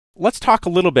Let's talk a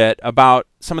little bit about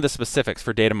some of the specifics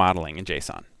for data modeling in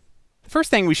JSON. The first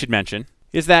thing we should mention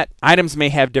is that items may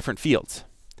have different fields.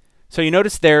 So you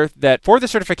notice there that for the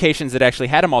certifications that actually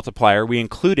had a multiplier, we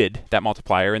included that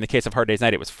multiplier. In the case of Hard Day's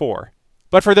Night, it was 4.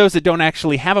 But for those that don't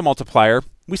actually have a multiplier,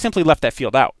 we simply left that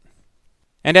field out.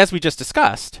 And as we just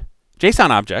discussed,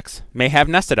 JSON objects may have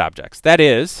nested objects. That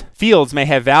is, fields may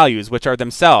have values which are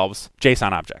themselves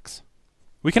JSON objects.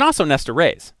 We can also nest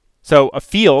arrays. So a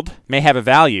field may have a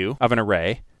value of an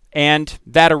array, and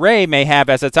that array may have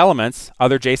as its elements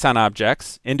other JSON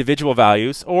objects, individual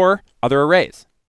values, or other arrays.